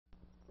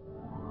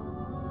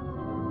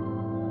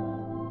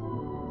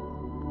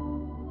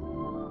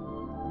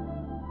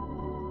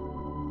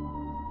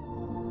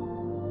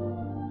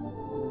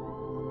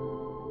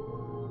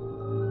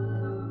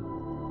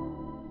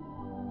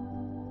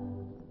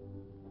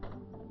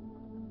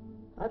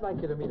I'd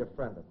like you to meet a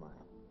friend of mine.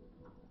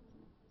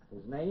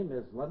 His name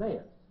is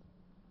Linnaeus.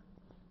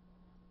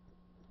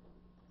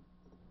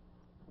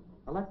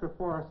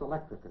 Electrophorus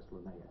electricus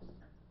Linnaeus.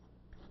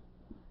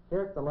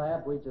 Here at the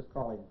lab, we just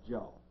call him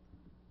Joe.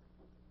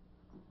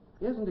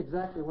 He isn't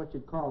exactly what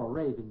you'd call a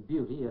raving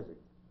beauty, is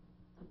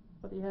he?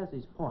 But he has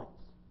his points.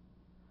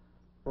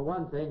 For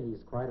one thing,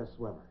 he's quite a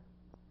swimmer.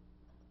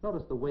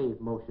 Notice the wave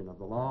motion of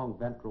the long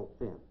ventral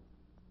fin.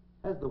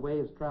 As the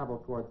waves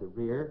travel toward the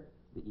rear,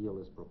 the eel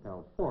is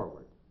propelled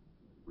forward.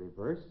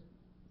 Reverse,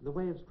 the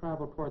waves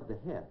travel toward the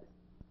head.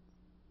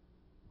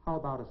 How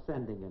about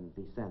ascending and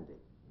descending?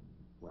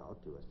 Well,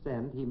 to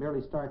ascend, he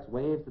merely starts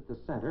waves at the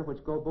center,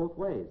 which go both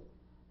ways.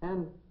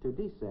 And to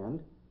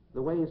descend,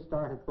 the waves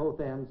start at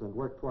both ends and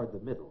work toward the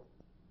middle.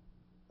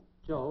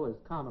 Joe is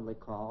commonly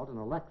called an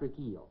electric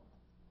eel.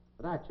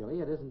 But actually,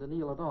 it isn't an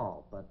eel at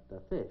all, but a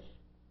fish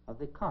of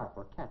the carp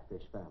or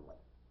catfish family.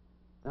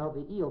 Now,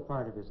 the eel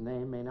part of his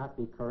name may not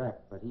be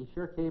correct, but he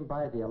sure came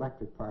by the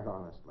electric part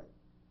honestly.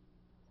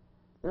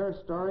 There are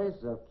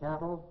stories of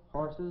cattle,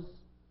 horses,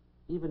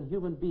 even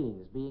human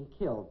beings being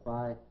killed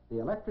by the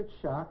electric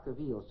shock of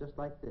eels just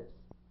like this.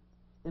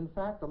 In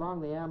fact,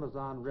 along the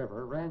Amazon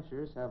River,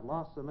 ranchers have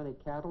lost so many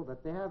cattle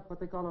that they have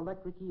what they call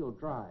electric eel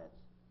drives.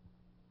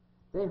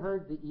 They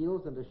herd the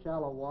eels into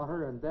shallow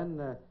water and then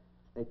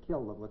they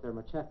kill them with their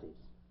machetes.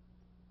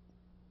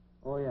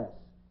 Oh yes,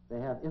 they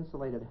have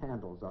insulated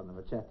handles on the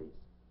machetes.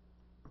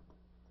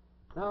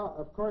 Now,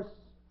 of course,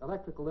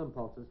 electrical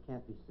impulses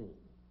can't be seen.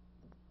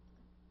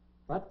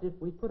 But if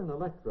we put an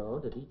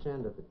electrode at each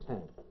end of the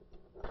tank,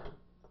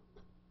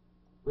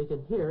 we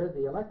can hear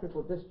the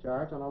electrical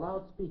discharge on a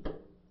loudspeaker.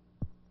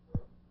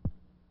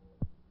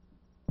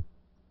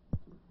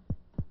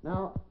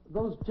 Now,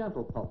 those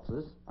gentle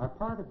pulses are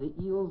part of the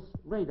eel's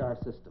radar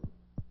system.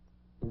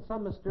 In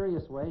some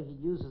mysterious way,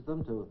 he uses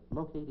them to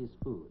locate his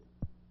food.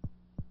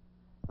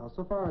 Now,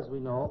 so far as we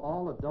know,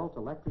 all adult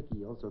electric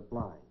eels are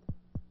blind.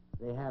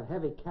 They have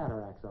heavy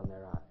cataracts on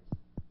their eyes.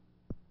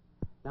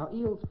 Now,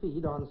 eels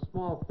feed on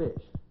small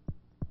fish,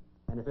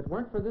 and if it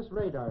weren't for this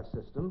radar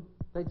system,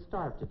 they'd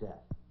starve to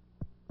death.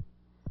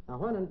 Now,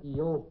 when an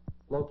eel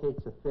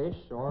locates a fish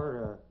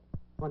or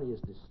when he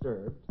is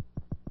disturbed,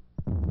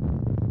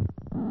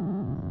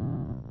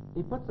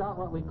 he puts out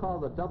what we call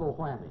the double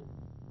whammy.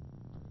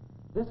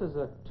 This is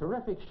a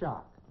terrific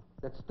shock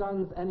that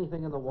stuns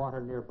anything in the water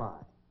nearby.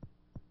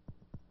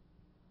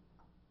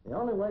 The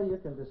only way you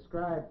can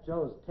describe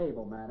Joe's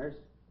table manners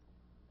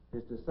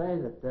is to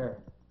say that they're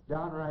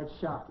downright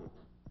shocking.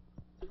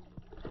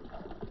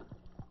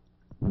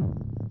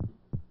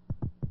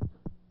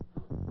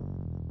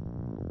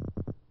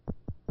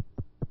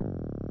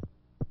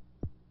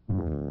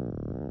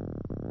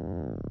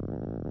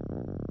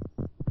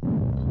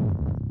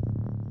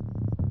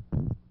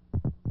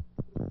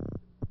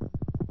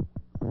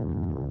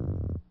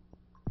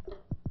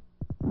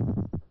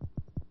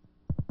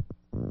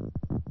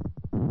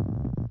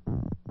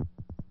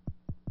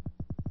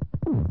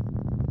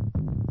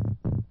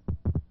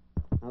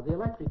 The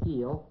electric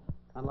eel,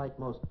 unlike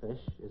most fish,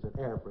 is an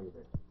air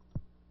breather.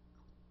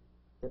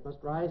 It must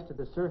rise to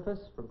the surface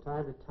from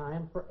time to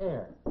time for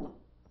air.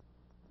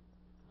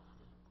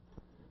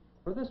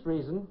 For this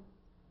reason,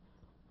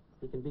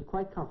 he can be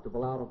quite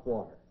comfortable out of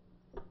water.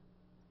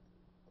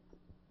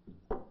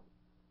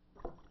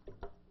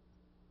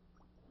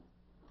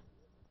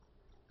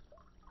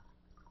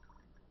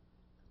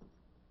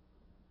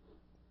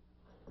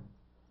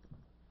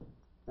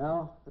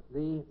 Now,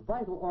 the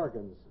vital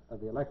organs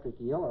of the electric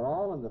eel are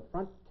all in the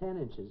front 10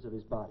 inches of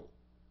his body.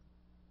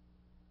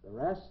 The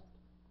rest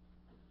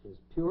is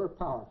pure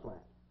power plant.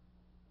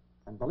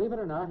 And believe it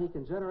or not, he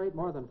can generate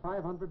more than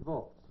 500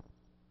 volts.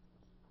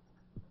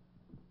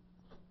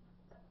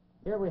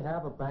 Here we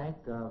have a bank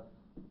of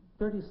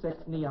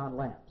 36 neon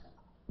lamps.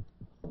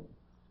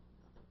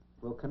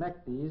 We'll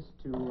connect these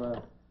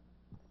to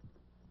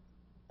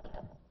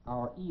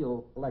our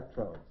eel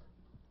electrodes.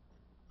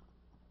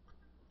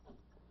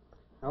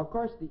 Now, of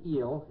course, the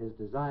eel is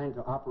designed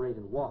to operate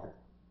in water.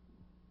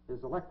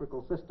 His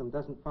electrical system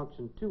doesn't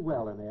function too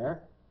well in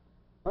air,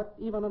 but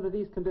even under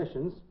these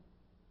conditions,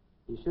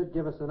 he should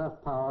give us enough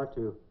power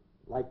to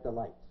light the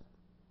lights.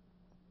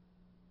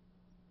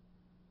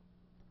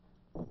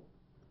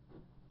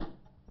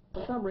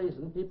 For some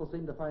reason, people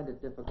seem to find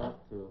it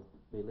difficult to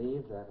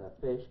believe that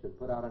a fish can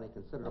put out any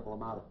considerable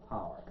amount of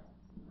power.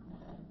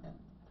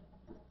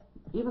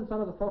 Even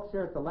some of the folks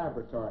here at the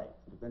laboratory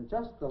have been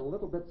just a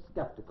little bit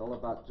skeptical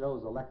about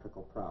Joe's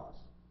electrical prowess.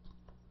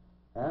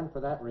 And for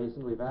that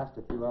reason, we've asked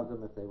a few of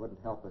them if they wouldn't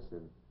help us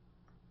in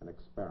an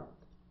experiment.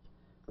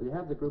 Will you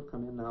have the group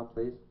come in now,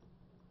 please?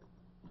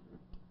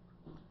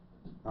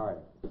 All right.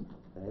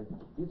 Dave,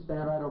 you'd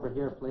stand right over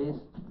here, please.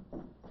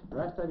 The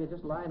rest of you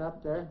just line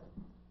up there.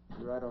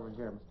 You're right over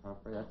here, Mr.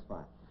 Humphrey. That's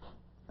fine.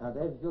 Now,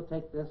 Dave, if you'll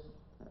take this,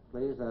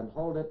 please, and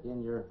hold it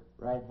in your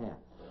right hand.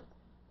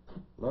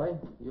 Lloyd,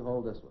 you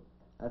hold this one.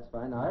 That's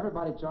fine. Now,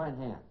 everybody join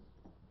hands.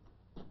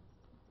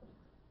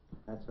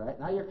 That's right.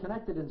 Now, you're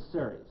connected in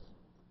series.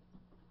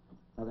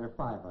 Now, there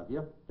are 5 of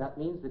you. That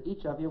means that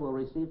each of you will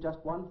receive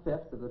just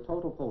 1/5 of the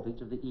total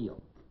voltage of the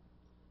eel.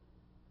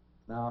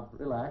 Now,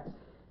 relax.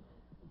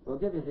 We'll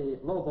give you the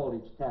low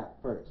voltage tap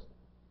first.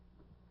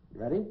 You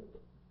ready?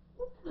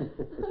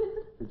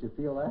 Did you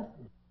feel that?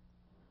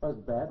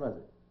 Wasn't bad, was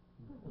it?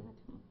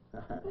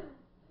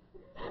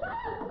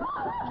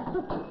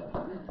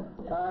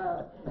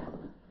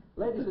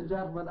 Ladies and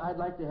gentlemen, I'd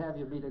like to have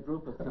you meet a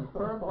group of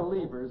confirmed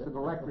believers in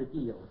electric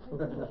eels.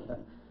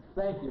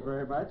 Thank you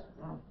very much.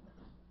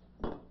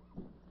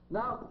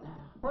 Now,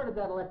 where did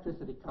that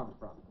electricity come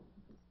from?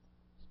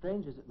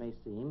 Strange as it may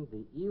seem,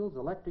 the eel's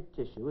electric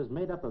tissue is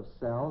made up of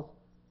cells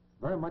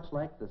very much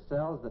like the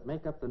cells that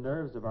make up the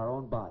nerves of our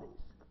own bodies.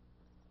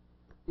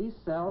 These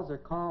cells are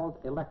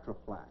called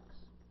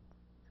electroplaques.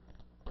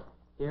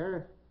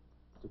 Here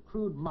is a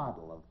crude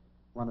model of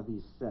one of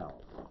these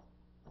cells.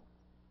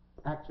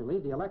 Actually,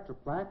 the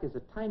electroplaque is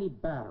a tiny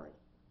battery,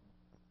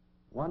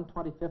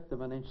 1/25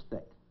 of an inch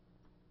thick.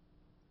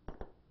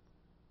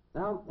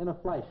 Now, in a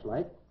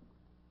flashlight,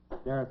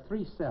 there are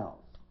 3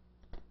 cells.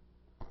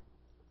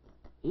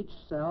 Each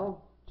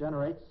cell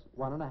generates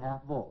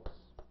 1.5 volts.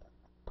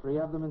 3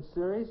 of them in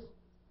series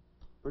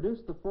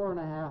produce the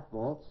 4.5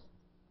 volts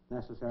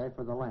necessary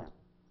for the lamp.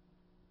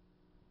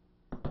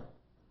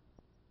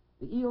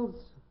 The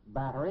eel's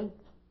battery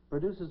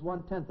produces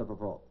 1/10 of a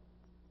volt.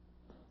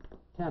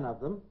 10 of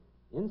them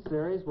in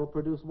series will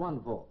produce 1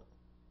 volt.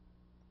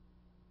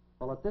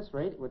 Well, at this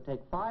rate, it would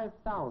take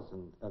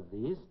 5,000 of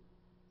these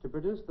to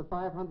produce the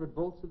 500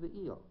 volts of the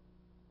eel.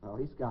 Well,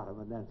 he's got them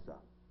and then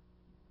some.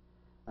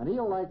 An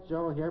eel like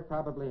Joe here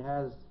probably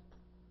has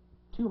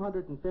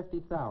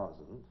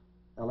 250,000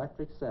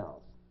 electric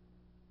cells.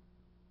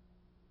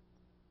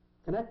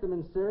 Connect them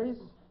in series,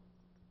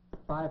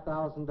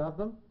 5,000 of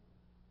them,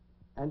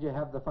 and you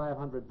have the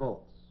 500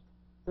 volts.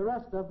 The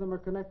rest of them are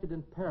connected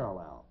in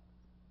parallel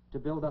to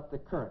build up the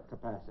current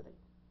capacity.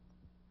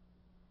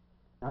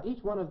 Now,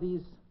 each one of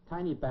these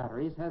tiny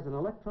batteries has an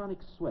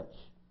electronic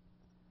switch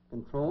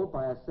controlled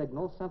by a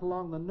signal sent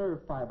along the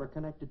nerve fiber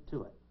connected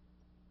to it.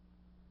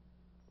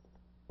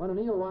 When an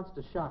eel wants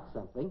to shock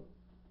something,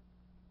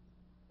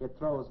 it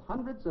throws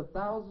hundreds of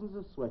thousands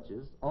of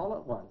switches all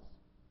at once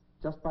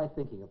just by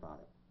thinking about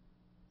it.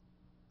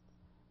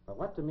 But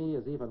what to me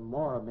is even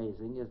more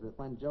amazing is that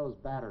when Joe's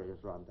battery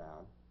is run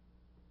down,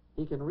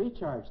 he can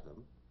recharge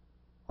them,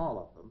 all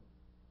of them,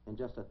 in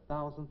just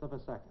 1,000th of a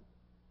second.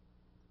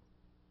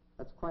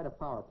 That's quite a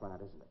power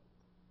plant, isn't it?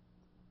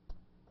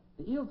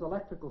 The eel's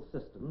electrical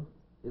system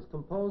is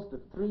composed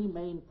of 3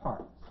 main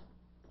parts.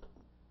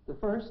 The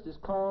first is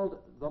called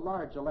the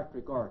large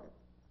electric organ.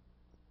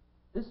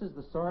 This is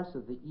the source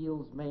of the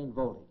eel's main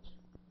voltage.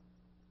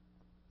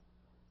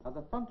 Now,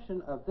 the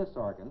function of this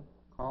organ,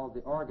 called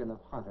the organ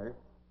of Hunter,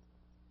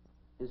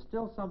 is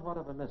still somewhat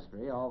of a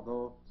mystery,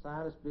 although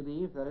scientists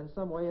believe that in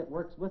some way it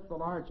works with the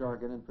large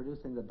organ in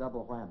producing the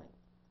double whammy.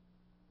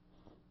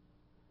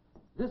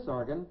 This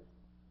organ,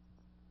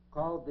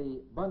 called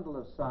the bundle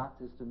of socks,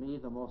 is to me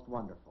the most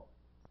wonderful.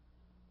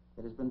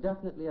 It has been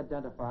definitely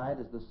identified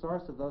as the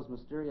source of those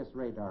mysterious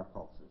radar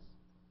pulses.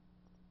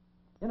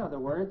 In other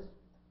words,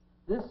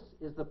 this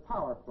is the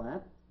power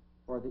plant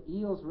for the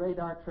eel's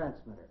radar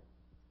transmitter.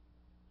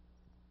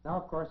 Now,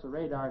 of course, a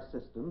radar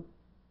system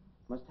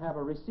must have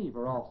a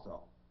receiver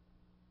also.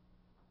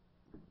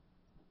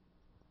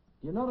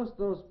 Do you notice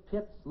those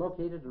pits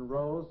located in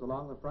rows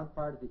along the front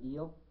part of the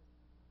eel?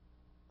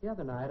 The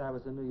other night I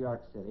was in New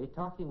York City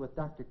talking with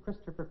Dr.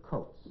 Christopher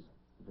Coates,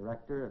 the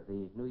director of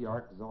the New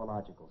York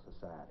Zoological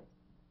Society.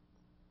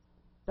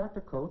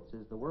 Dr. Coates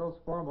is the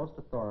world's foremost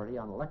authority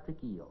on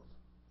electric eels.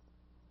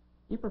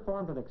 He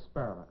performed an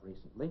experiment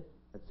recently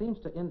that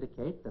seems to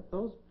indicate that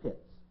those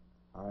pits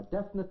are a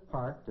definite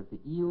part of the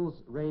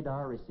eel's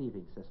radar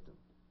receiving system.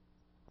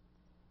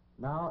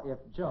 Now, if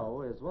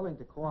Joe is willing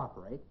to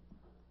cooperate,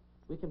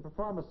 we can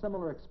perform a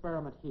similar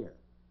experiment here.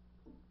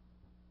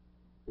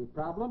 The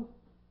problem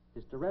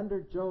is to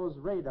render Joe's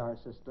radar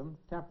system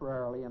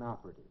temporarily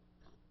inoperative.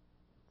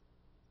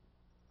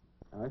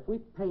 Now, if we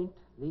paint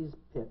these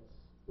pits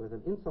with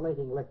an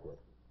insulating liquid,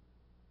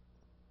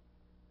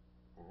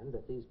 and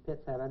if these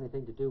pits have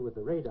anything to do with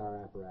the radar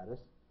apparatus,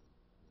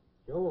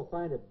 Joe will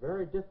find it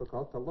very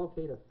difficult to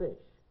locate a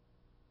fish.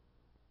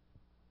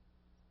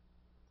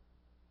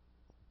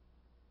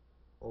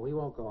 Oh, he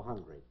won't go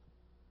hungry.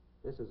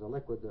 This is a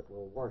liquid that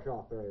will wash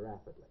off very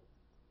rapidly.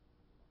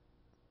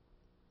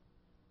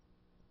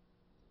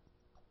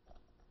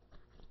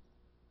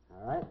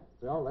 All right,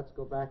 Bill, let's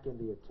go back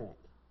into your tank.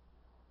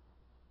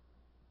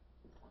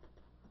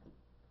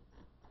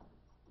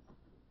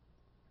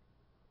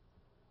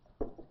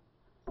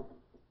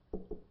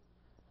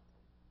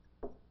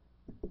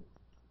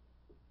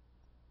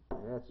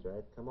 That's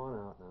right. Come on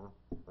out now,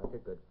 like a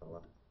good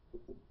fellow.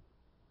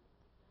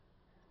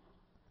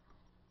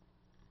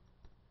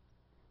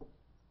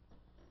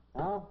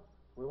 Now,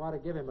 we want to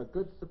give him a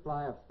good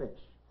supply of fish.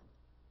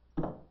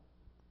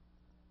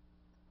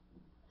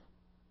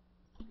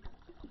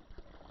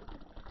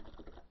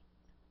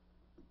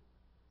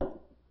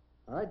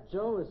 All right,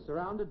 Joe is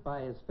surrounded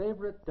by his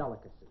favorite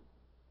delicacy,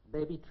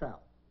 baby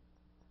trout.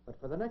 But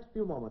for the next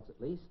few moments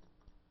at least,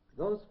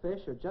 those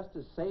fish are just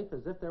as safe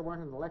as if there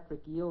weren't an electric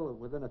eel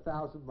within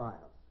 1,000 miles.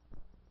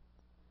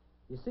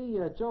 You see,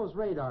 Joe's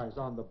radar is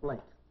on the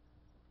blink.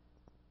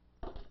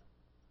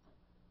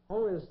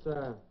 Oh, his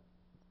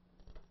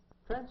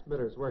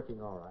transmitter's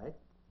working all right.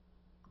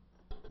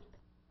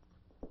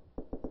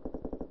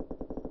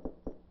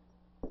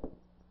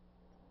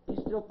 He's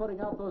still putting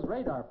out those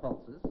radar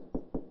pulses.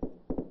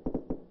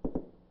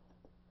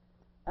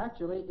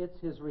 Actually, it's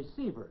his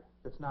receiver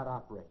that's not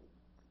operating.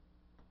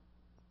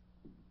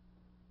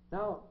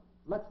 Now,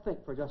 let's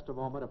think for just a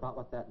moment about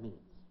what that means.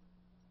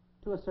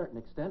 To a certain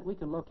extent, we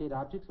can locate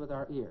objects with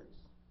our ears.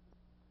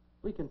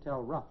 We can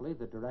tell roughly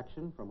the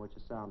direction from which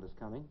a sound is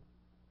coming.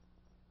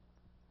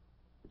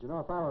 But you know,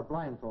 if I were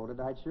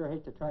blindfolded, I'd sure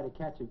hate to try to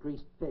catch a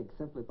greased pig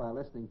simply by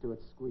listening to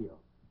its squeal.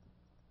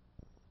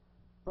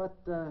 But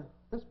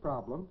this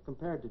problem,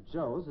 compared to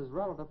Joe's, is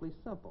relatively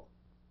simple.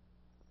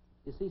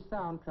 You see,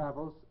 sound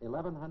travels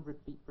 1,100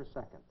 feet per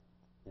second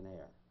in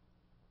air.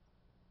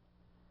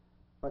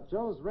 But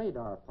Joe's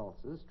radar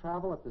pulses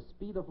travel at the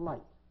speed of light,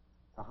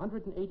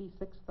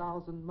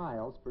 186,000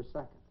 miles per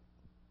second.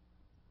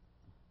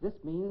 This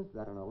means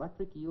that an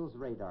electric eel's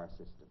radar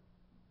system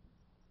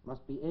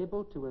must be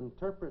able to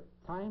interpret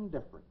time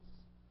difference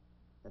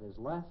that is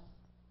less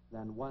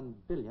than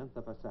 1/1000th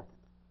of a second.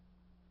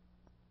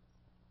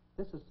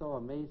 This is so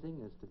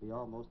amazing as to be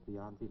almost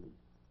beyond belief.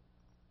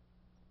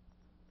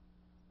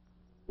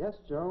 Yes,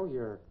 Joe,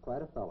 you're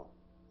quite a fellow.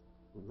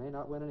 You may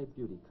not win any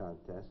beauty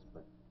contests,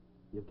 but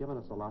you've given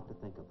us a lot to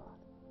think about.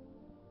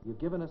 You've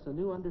given us a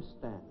new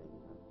understanding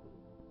of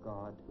the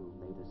God who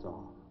made us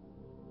all.